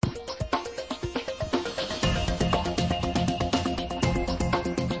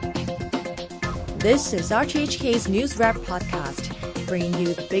This is RTHK's News Wrap podcast, bringing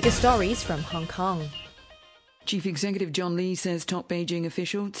you the biggest stories from Hong Kong. Chief Executive John Lee says top Beijing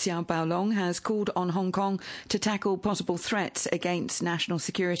official Xiao Baolong has called on Hong Kong to tackle possible threats against national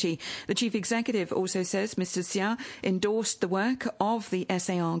security. The Chief Executive also says Mr. Xiao endorsed the work of the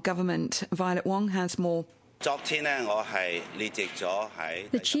SAR government. Violet Wong has more. The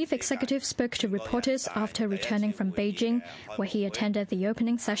chief executive spoke to reporters after returning from Beijing, where he attended the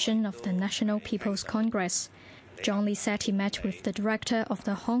opening session of the National People's Congress. John Lee said he met with the director of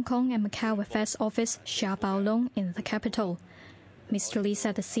the Hong Kong and Macau Affairs Office, Xiao Baolong, in the capital. Mr. Lee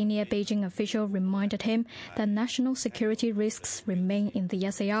said the senior Beijing official reminded him that national security risks remain in the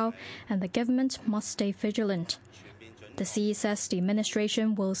SAR and the government must stay vigilant. The CE says the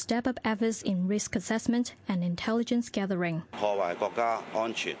administration will step up efforts in risk assessment and intelligence gathering.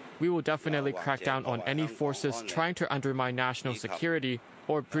 We will definitely crack down on any forces trying to undermine national security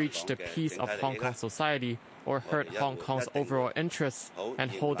or breach the peace of Hong Kong society or hurt Hong Kong's overall interests and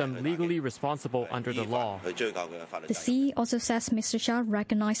hold them legally responsible under the law. The CE also says Mr. Xiao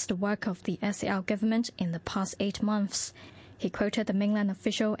recognized the work of the SAR government in the past 8 months. He quoted the mainland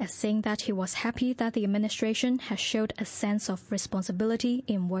official as saying that he was happy that the administration has showed a sense of responsibility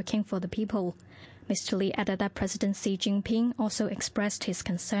in working for the people. Mr. Lee added that President Xi Jinping also expressed his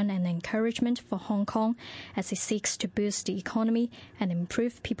concern and encouragement for Hong Kong as he seeks to boost the economy and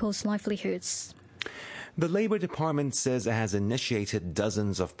improve people's livelihoods. The Labour Department says it has initiated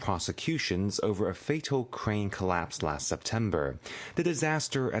dozens of prosecutions over a fatal crane collapse last September. The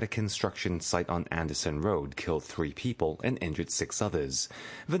disaster at a construction site on Anderson Road killed 3 people and injured 6 others.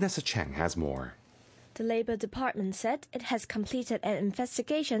 Vanessa Cheng has more. The Labour Department said it has completed an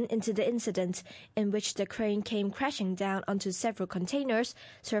investigation into the incident in which the crane came crashing down onto several containers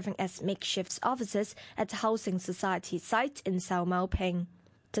serving as makeshift offices at the Housing Society site in Sau Mau Ping.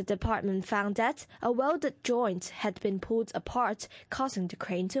 The department found that a welded joint had been pulled apart, causing the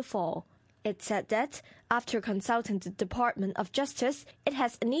crane to fall. It said that, after consulting the Department of Justice, it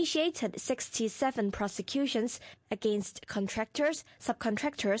has initiated 67 prosecutions against contractors,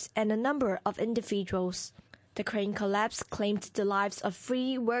 subcontractors, and a number of individuals. The crane collapse claimed the lives of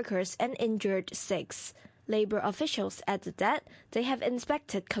 3 workers and injured 6. Labour officials added that they have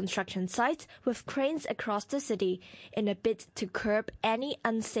inspected construction sites with cranes across the city in a bid to curb any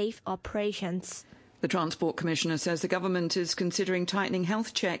unsafe operations. The Transport Commissioner says the government is considering tightening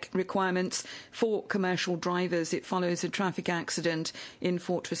health check requirements for commercial drivers. It follows a traffic accident in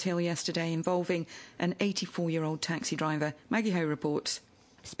Fortress Hill yesterday involving an 84-year-old taxi driver. Maggie Ho reports.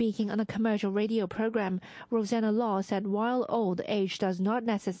 Speaking on a commercial radio program, Rosanna Law said while old age does not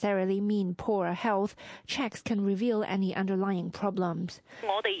necessarily mean poor health, checks can reveal any underlying problems.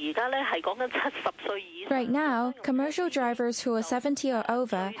 Right now, commercial drivers who are 70 or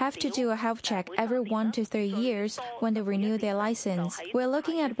over have to do a health check every 1 to 3 years when they renew their license. We're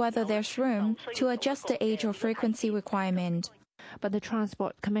looking at whether there's room to adjust the age or frequency requirement. But the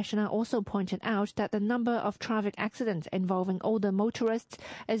Transport Commissioner also pointed out that the number of traffic accidents involving older motorists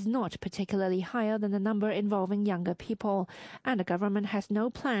is not particularly higher than the number involving younger people, and the government has no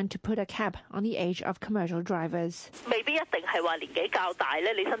plan to put a cap on the age of commercial drivers.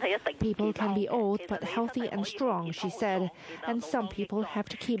 People can be old but healthy and strong, she said, and some people have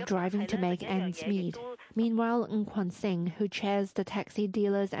to keep driving to make ends meet. Meanwhile, Ng Kwan Sing, who chairs the Taxi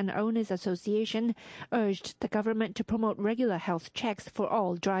Dealers and Owners Association, urged the government to promote regular health checks for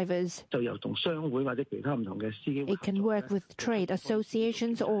all drivers. It can work with trade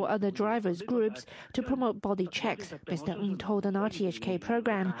associations or other drivers' groups to promote body checks, Mr. Ng told an RTHK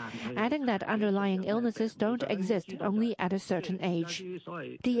program, adding that underlying illnesses don't exist only at a certain age.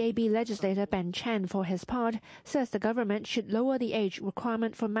 DAB legislator Ben Chan, for his part, says the government should lower the age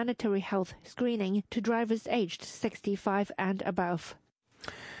requirement for mandatory health screening to drivers aged 65 and above.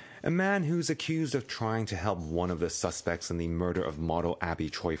 A man who's accused of trying to help one of the suspects in the murder of model Abby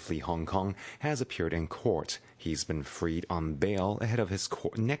Choi Flee Hong Kong has appeared in court. He's been freed on bail ahead of his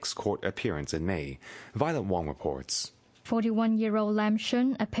next court appearance in May. Violet Wong reports. 41-year-old Lam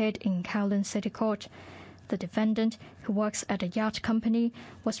Shun appeared in Kowloon City Court. The defendant, who works at a yacht company,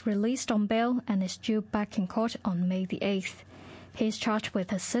 was released on bail and is due back in court on May the 8th. He is charged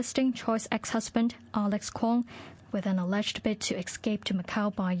with assisting Choi's ex-husband, Alex Kwong, with an alleged bid to escape to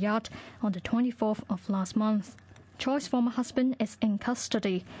Macau by yacht on the 24th of last month. Choi's former husband is in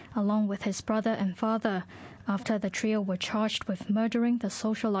custody, along with his brother and father, after the trio were charged with murdering the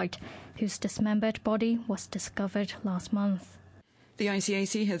socialite, whose dismembered body was discovered last month. The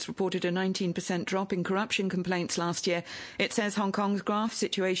ICAC has reported a 19% drop in corruption complaints last year. It says Hong Kong's graft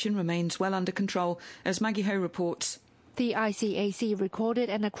situation remains well under control, as Maggie Ho reports. The ICAC recorded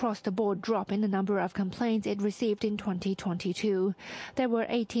an across-the-board drop in the number of complaints it received in 2022. There were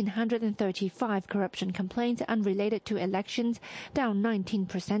 1,835 corruption complaints unrelated to elections, down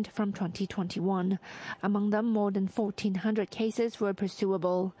 19% from 2021. Among them, more than 1,400 cases were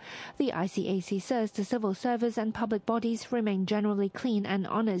pursuable. The ICAC says the civil service and public bodies remain generally clean and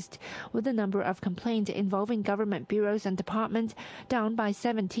honest, with the number of complaints involving government bureaus and departments down by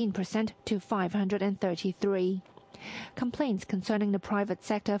 17% to 533. Complaints concerning the private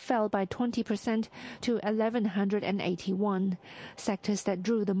sector fell by 20% to 1,181. Sectors that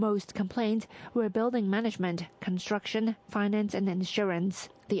drew the most complaints were building management, construction, finance and insurance.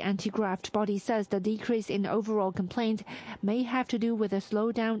 The anti-graft body says the decrease in overall complaints may have to do with a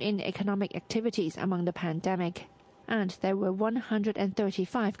slowdown in economic activities among the pandemic. And there were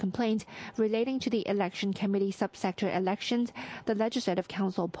 135 complaints relating to the Election Committee subsector elections, the Legislative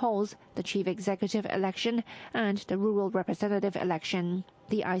Council polls, the Chief Executive election, and the Rural Representative election.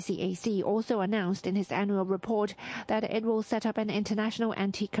 The ICAC also announced in its annual report that it will set up an international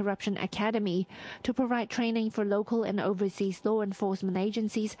anti-corruption academy to provide training for local and overseas law enforcement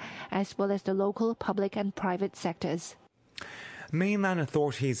agencies, as well as the local, public and private sectors. Mainland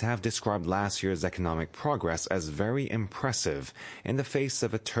authorities have described last year's economic progress as very impressive in the face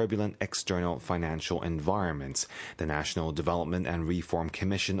of a turbulent external financial environment. The National Development and Reform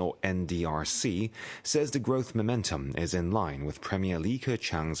Commission, or NDRC, says the growth momentum is in line with Premier Li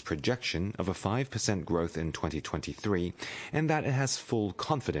Keqiang's projection of a 5% growth in 2023, and that it has full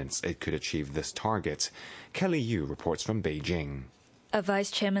confidence it could achieve this target. Kelly Yu reports from Beijing. A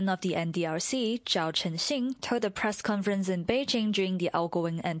vice-chairman of the NDRC, Zhao Chenxing, told a press conference in Beijing during the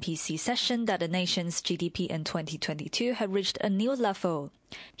outgoing NPC session that the nation's GDP in 2022 had reached a new level.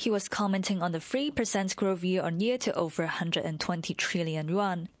 He was commenting on the 3% growth year-on-year to over 120 trillion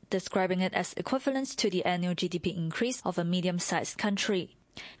yuan, describing it as equivalent to the annual GDP increase of a medium-sized country.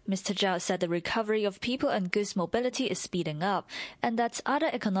 Mr. Zhao said the recovery of people and goods mobility is speeding up, and that other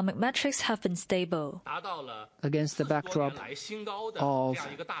economic metrics have been stable. Against the backdrop of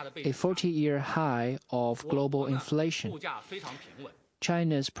a 40-year high of global inflation,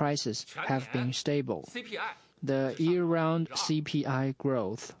 China's prices have been stable. The year-round CPI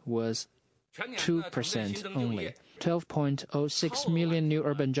growth was 2% only. 12.06 million new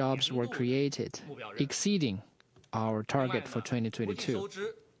urban jobs were created, exceeding our target for 2022.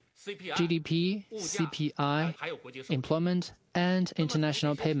 GDP, CPI, employment, and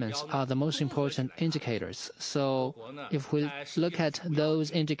international payments are the most important indicators. So if we look at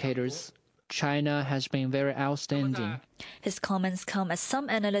those indicators, China has been very outstanding. His comments come as some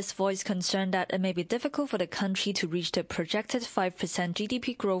analysts voice concern that it may be difficult for the country to reach the projected 5%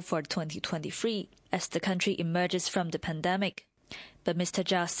 GDP growth for 2023 as the country emerges from the pandemic. But Mr.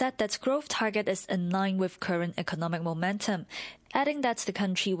 Zhao said that growth target is in line with current economic momentum, adding that the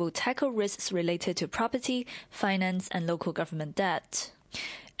country will tackle risks related to property, finance, and local government debt.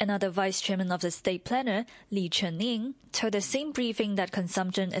 Another vice-chairman of the state planner, Li Chening, told the same briefing that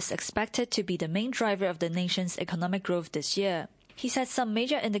consumption is expected to be the main driver of the nation's economic growth this year. He said some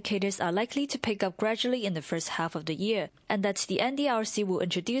major indicators are likely to pick up gradually in the first half of the year, and that the NDRC will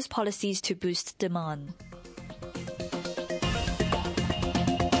introduce policies to boost demand.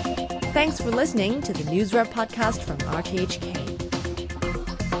 Thanks for listening to the NewsWrap podcast from RTHK.